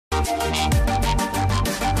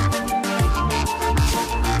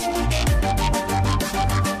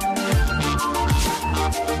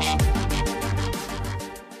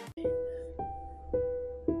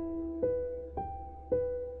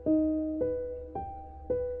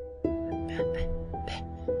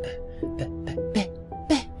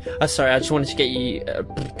Sorry, I just wanted to get you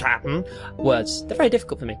words. They're very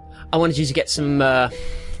difficult for me. I wanted you to get some,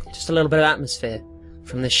 just a little bit of atmosphere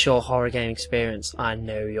from this short horror game experience. I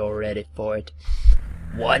know you're ready for it.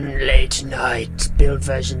 One late night, build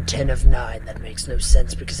version 10 of 9. That makes no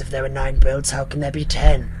sense, because if there were 9 builds, how can there be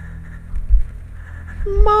 10?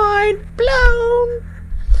 Mind blown!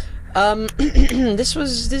 This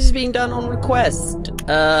is being done on request.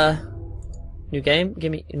 New game?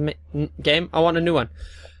 Give me, game? I want a new one.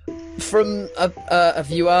 From a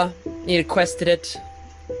viewer, he requested it,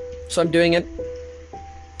 so I'm doing it.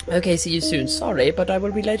 Okay, see you soon. Sorry, but I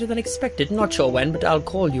will be later than expected. Not sure when, but I'll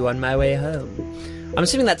call you on my way home. I'm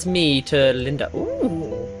assuming that's me to Linda.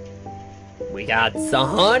 Ooh, we got some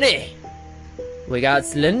honey. We got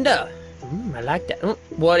Linda. I like that.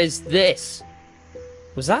 What is this?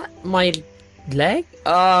 Was that my leg?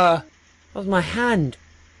 That was my hand.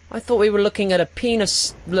 I thought we were looking at a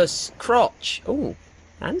penisless crotch. Ooh.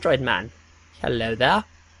 Android man. Hello there.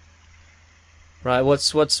 Right,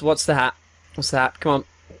 what's the hat? What's the hat? Come on.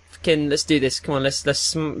 Fucking, let's do this. Come on, let's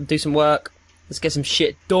do some work. Let's get some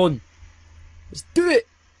shit done. Let's do it!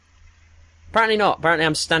 Apparently not. Apparently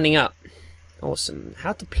I'm standing up. Awesome.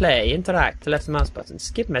 How to play. Interact. Left mouse button.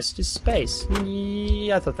 Skip messages. Space.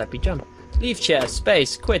 Yeah, I thought that'd be jump. Leave chair.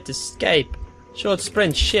 Space. Quit. Escape. Short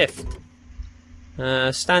sprint. Shift.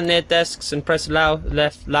 Stand near desks and press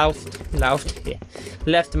left mouse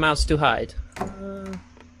to hide.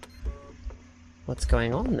 What's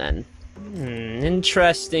going on then?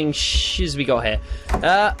 Interesting shiz we got here.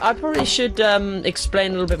 I probably should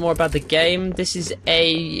explain a little bit more about the game. This is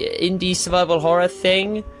a indie survival horror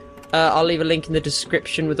thing. I'll leave a link in the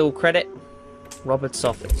description with all credit. Robert's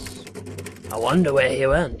office. I wonder where he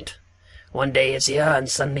went. One day he's here and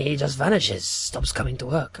suddenly he just vanishes, stops coming to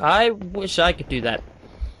work. I wish I could do that.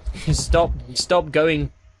 Stop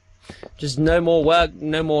going. Just no more work,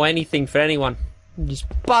 no more anything for anyone. Just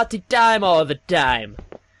party time all the time.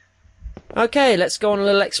 Okay, let's go on a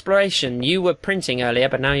little exploration. You were printing earlier,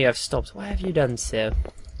 but now you have stopped. Why have you done so?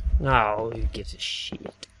 Oh, who gives a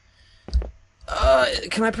shit?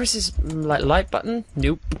 Can I press this, light button?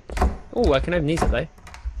 Nope. Oh, I can open these up, though.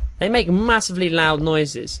 They make massively loud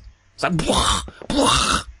noises. It's like, blah,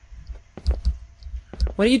 blah.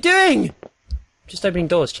 What are you doing? Just opening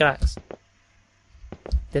doors, chillax.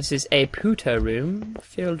 This is a pooter room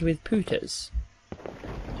filled with pooters.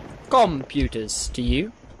 Computers to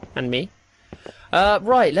you and me.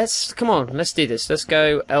 Right, come on, let's do this. Let's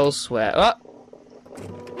go elsewhere. Oh!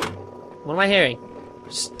 What am I hearing?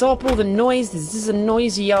 Stop all the noises. This is a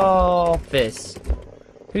noisy office.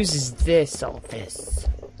 Whose is this office?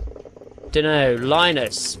 Dunno.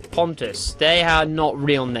 Linus, Pontus. They are not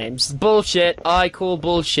real names. Bullshit. I call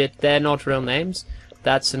bullshit. They're not real names.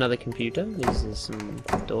 That's another computer. These are some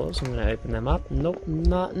doors. I'm going to open them up. Nope,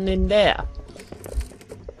 nothing in there.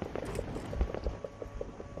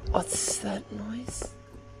 What's that noise?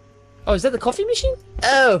 Oh, is that the coffee machine?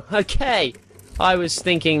 Oh, okay. I was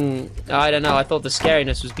thinking, I don't know, I thought the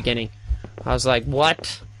scariness was beginning. I was like,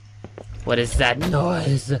 what? What is that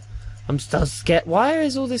noise? I'm still scared. Why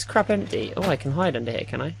is all this crap empty? Oh, I can hide under here,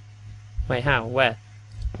 can I? Wait, how? Where?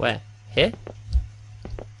 Where? Here?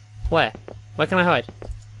 Where? Where can I hide?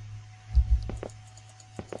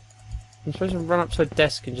 I'm supposed to run up to a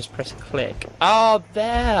desk and just press click. Oh,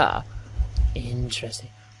 there! Interesting.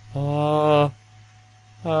 Oh.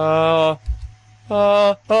 Oh.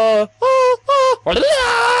 Oh. Oh. Oh. Oh.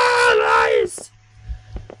 Rise!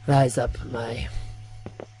 Rise up, my...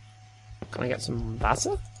 Can I get some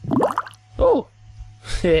water? Oh!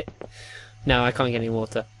 No, I can't get any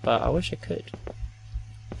water, but I wish I could.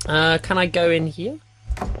 Can I go in here?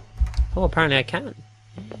 Oh, apparently I can.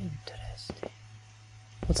 Interesting.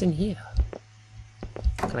 What's in here?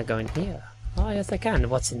 Can I go in here? Oh, yes I can.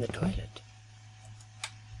 What's in the toilet?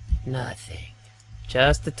 Nothing.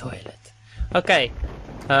 Just the toilet. Okay.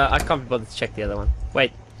 I can't be bothered to check the other one.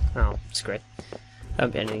 Wait. Oh, it's great.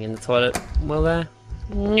 Don't be anything in the toilet. Will there?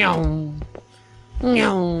 No.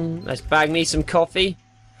 No. Let's bag me some coffee.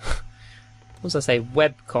 What does I say?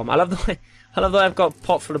 Webcom. I love the way I've got a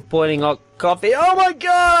pot full of boiling hot coffee. Oh my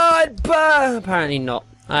god! Bah! Apparently not.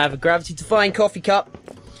 I have a gravity-defying coffee cup.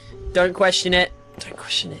 Don't question it. Don't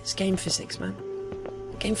question it. It's game physics, man.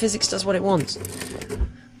 Game physics does what it wants.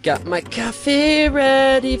 Got my coffee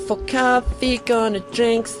ready for coffee. Gonna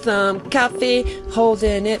drink some coffee.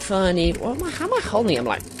 Holding it funny. How am I holding it? I'm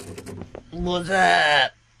like, what's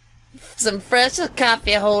up? Some fresh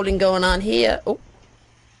coffee holding going on here. Oh.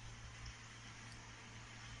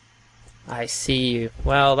 I see you.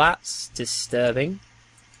 Well, that's disturbing.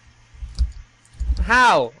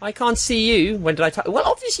 How? I can't see you. When did I type? Well,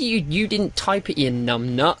 obviously you didn't type it, you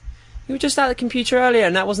numbnut. You were just at the computer earlier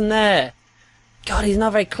and that wasn't there. God, he's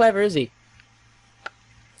not very clever, is he?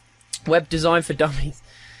 Web design for dummies.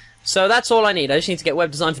 So that's all I need. I just need to get web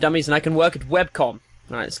design for dummies and I can work at Webcom.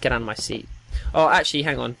 Alright, let's get out of my seat. Oh, actually,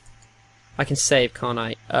 hang on. I can save, can't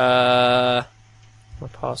I? My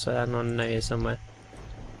password, I don't know here somewhere.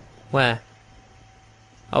 Where?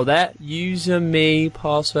 Oh, there. User me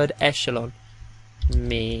password echelon.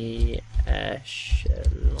 Me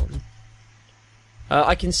echelon.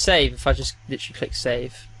 I can save if I just literally click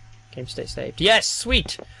save. Game state saved. Yes,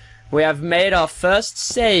 sweet! We have made our first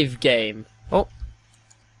save game. Oh.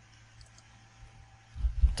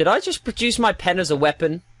 Did I just produce my pen as a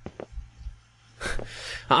weapon?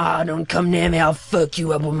 Ah, don't come near me, I'll fuck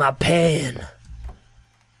you up with my pen.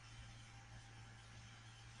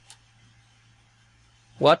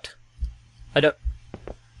 What? I don't...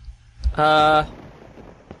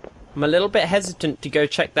 I'm a little bit hesitant to go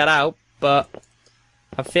check that out, but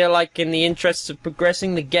I feel like in the interests of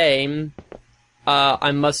progressing the game,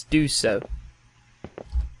 I must do so.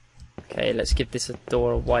 Okay, let's give this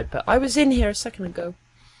door a wide berth. I was in here a second ago.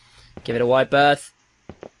 Give it a wide berth.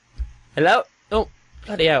 Hello? Oh,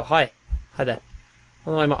 bloody hell, hi. Hi there.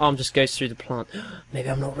 Oh, my arm just goes through the plant. Maybe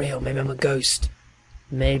I'm not real, maybe I'm a ghost.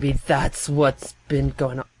 Maybe that's what's been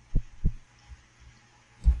going on.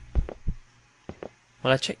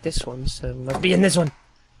 Well, I checked this one, so I'll be in this one.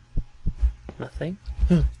 Nothing.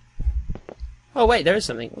 Oh, wait, there is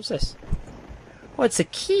something. What's this? Oh, it's a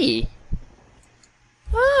key.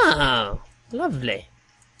 Oh, lovely.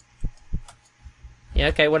 Yeah,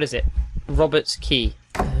 okay, what is it? Robert's key.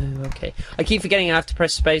 Oh, okay. I keep forgetting I have to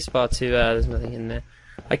press spacebar to, there's nothing in there.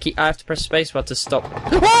 I have to press spacebar to stop.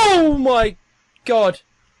 Oh my god!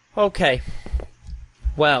 Okay.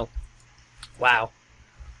 Well. Wow.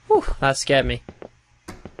 Whew, that scared me.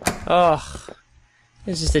 Oh.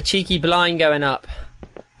 There's just a cheeky blind going up.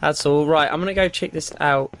 That's all. Right, I'm gonna go check this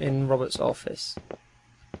out in Robert's office.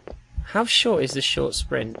 How short is this short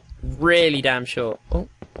sprint? Really damn short. Oh.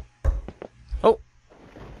 Oh.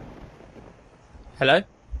 Hello?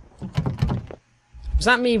 Was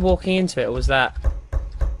that me walking into it, or was that...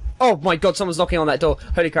 Oh my god, someone's knocking on that door.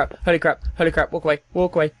 Holy crap, holy crap, holy crap. Walk away,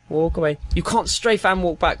 walk away, walk away. You can't strafe and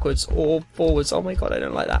walk backwards or forwards. Oh my god, I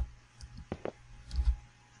don't like that.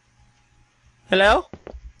 Hello?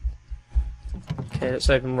 Okay, let's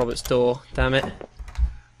open Robert's door. Damn it.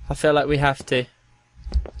 I feel like we have to.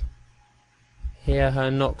 Hear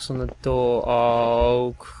her knocks on the door.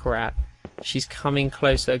 Oh crap. She's coming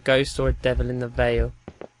closer. A ghost or a devil in the veil.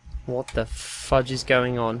 What the fudge is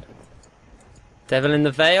going on? Devil in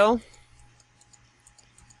the veil?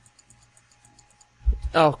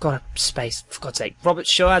 Oh god, space, for God's sake. Robert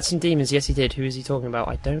sure had some demons. Yes he did. Who is he talking about?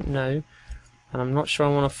 I don't know. And I'm not sure I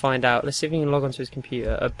want to find out. Let's see if we can log onto his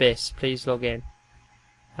computer. Abyss, please log in.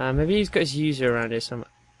 Maybe he's got his user around here somewhere.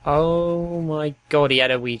 Oh my god, he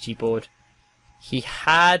had a Ouija board. He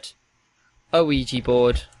had a Ouija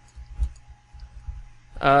board.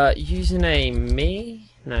 Username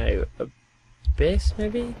me? No. Abyss,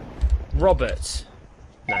 maybe? Robert.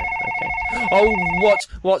 No, okay. Oh, what's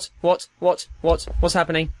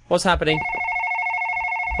happening? What's happening?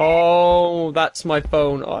 Oh, that's my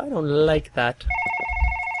phone. Oh, I don't like that.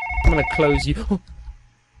 I'm gonna close you.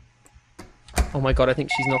 Oh my god, I think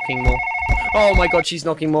she's knocking more. Oh my god, she's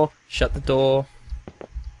knocking more. Shut the door.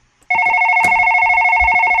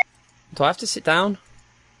 Do I have to sit down?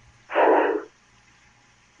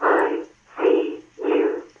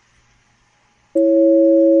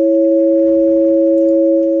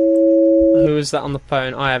 Who is that on the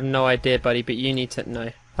phone? I have no idea, buddy, but you need to...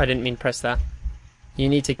 No, I didn't mean press that. You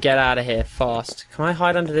need to get out of here fast. Can I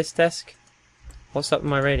hide under this desk? What's up with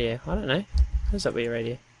my radio? I don't know. What's up with your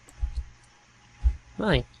radio?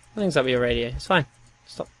 Nothing. Nothing's up with your radio. It's fine.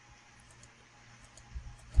 Stop.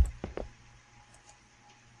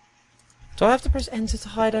 Do I have to press enter to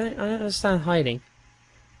hide? I don't understand hiding.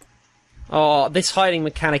 Oh, this hiding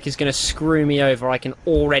mechanic is going to screw me over. I can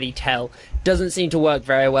already tell. Doesn't seem to work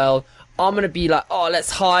very well. I'm going to be like, oh,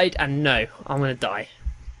 let's hide. And no, I'm going to die.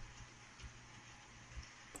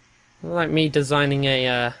 Like me designing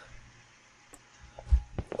a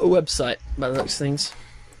website by the looks of things.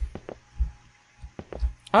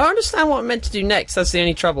 I understand what I'm meant to do next. That's the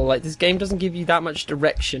only trouble. Like, this game doesn't give you that much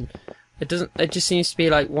direction. It doesn't. It just seems to be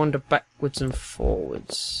like wander backwards and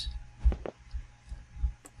forwards.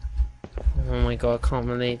 Oh my god! I can't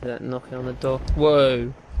believe that knocking on the door.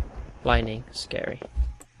 Whoa! Lightning, scary.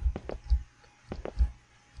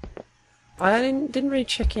 I didn't really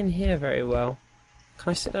check in here very well.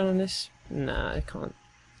 Can I sit down on this? Nah, I can't.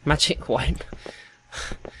 Magic wine.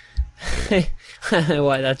 I don't know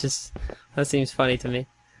why that seems funny to me.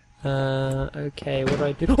 Okay, what do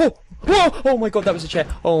I do? Oh! Whoa! Oh my god, that was a chair!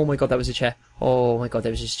 Oh my god, that was a chair! Oh my god,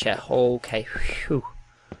 there was just a chair. Okay, phew.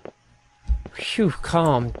 Phew,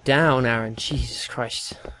 calm down, Aaron. Jesus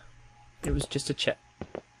Christ. It was just a chair.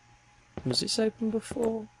 Was this open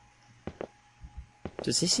before?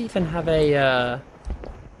 Does this even have a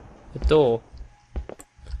door?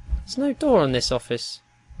 There's no door on this office.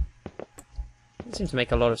 It seems to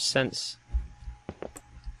make a lot of sense.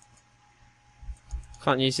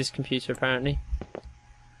 Can't use this computer apparently.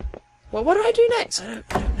 Well, what do I do next? I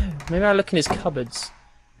don't know. Maybe I'll look in his cupboards.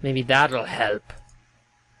 Maybe that'll help.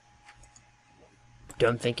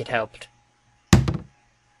 Don't think it helped.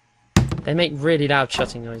 They make really loud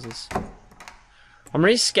shutting noises. I'm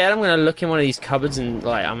really scared I'm going to look in one of these cupboards and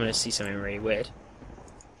like I'm going to see something really weird.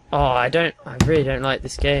 Oh, I really don't like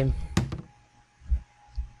this game.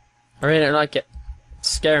 I really don't like it. It's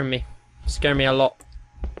scaring me. It's scaring me a lot.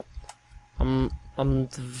 I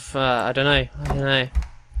don't know. I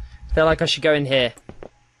feel like I should go in here.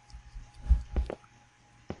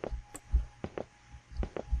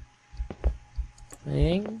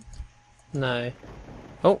 Anything? No.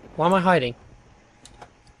 Oh, why am I hiding?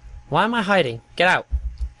 Why am I hiding? Get out!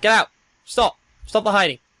 Get out! Stop! Stop the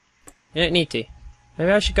hiding! You don't need to.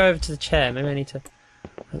 Maybe I should go over to the chair. Maybe I need to...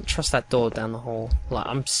 I don't trust that door down the hall. Like,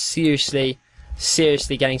 I'm seriously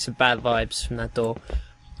getting some bad vibes from that door.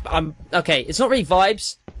 Okay, it's not really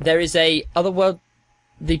vibes. There is a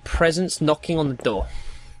otherworldly presence knocking on the door.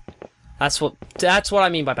 That's what I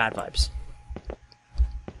mean by bad vibes.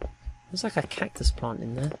 There's like a cactus plant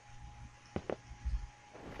in there.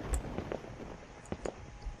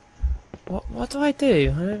 What do I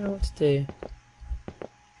do? I don't know what to do.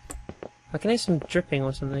 I can hear some dripping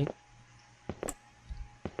or something.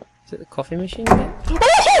 Is it the coffee machine again?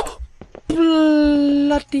 Oh!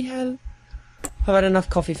 Bloody hell! I've had enough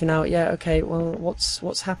coffee for now. Yeah, okay, well,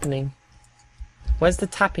 what's happening? Where's the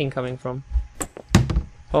tapping coming from?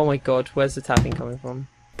 Oh my god, where's the tapping coming from?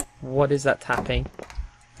 What is that tapping?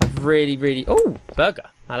 I've really... Oh! Burger!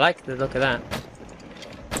 I like the look of that.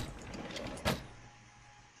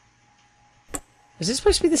 Is this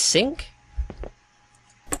supposed to be the sink?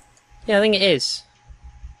 Yeah, I think it is.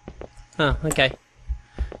 Oh, okay.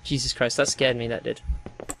 Jesus Christ, that scared me, that did.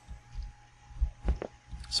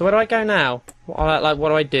 So where do I go now? What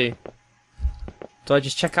do I do? Do I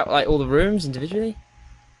just check out like all the rooms individually?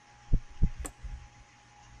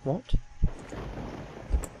 What?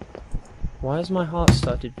 Why has my heart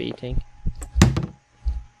started beating?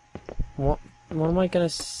 What am I gonna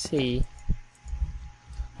see?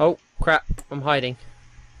 Oh crap, I'm hiding.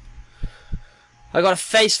 I got a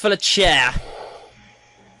face full of chair.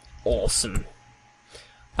 Awesome.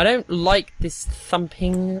 I don't like this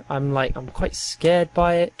thumping. I'm quite scared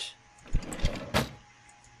by it.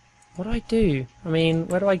 What do I do? I mean,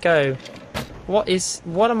 where do I go? What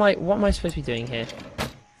am I supposed to be doing here?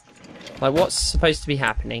 Like, what's supposed to be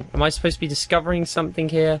happening? Am I supposed to be discovering something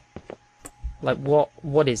here? Like,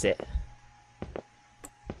 what is it?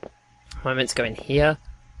 Am I meant to go in here?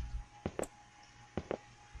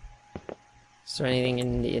 Is there anything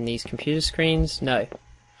in these computer screens? No.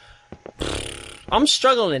 I'm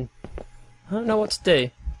struggling. I don't know what to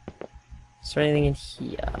do. Is there anything in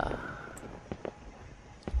here?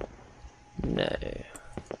 No.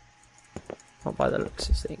 Not by the looks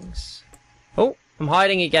of things. Oh, I'm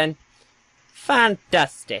hiding again.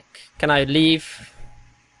 Fantastic. Can I leave?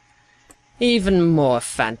 Even more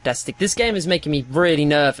fantastic. This game is making me really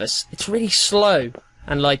nervous. It's really slow.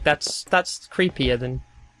 And like that's creepier than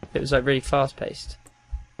if it was like really fast paced.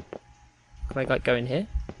 Can I like go in here?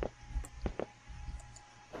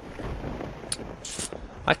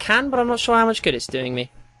 I can, but I'm not sure how much good it's doing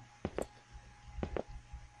me.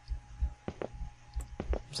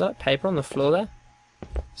 Is that paper on the floor there?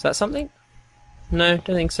 Is that something? No,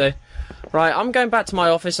 don't think so. Right, I'm going back to my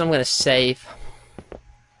office. I'm going to save.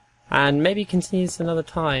 And maybe continue this another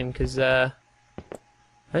time, because I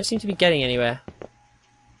don't seem to be getting anywhere.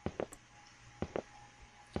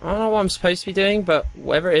 I don't know what I'm supposed to be doing, but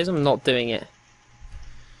whatever it is, I'm not doing it.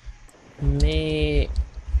 Me...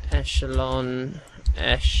 Echelon...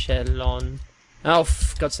 Oh,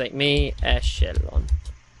 for God's sake, me... Echelon...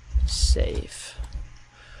 Save...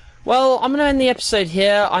 Well, I'm gonna end the episode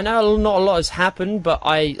here. I know not a lot has happened, but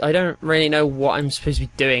I don't really know what I'm supposed to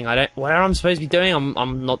be doing. Whatever I'm supposed to be doing,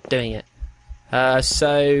 I'm not doing it.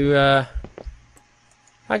 So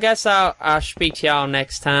I guess I'll speak to y'all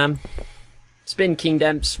next time. It's been King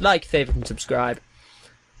Dempz. Like, favorite, and subscribe.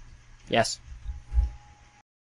 Yes.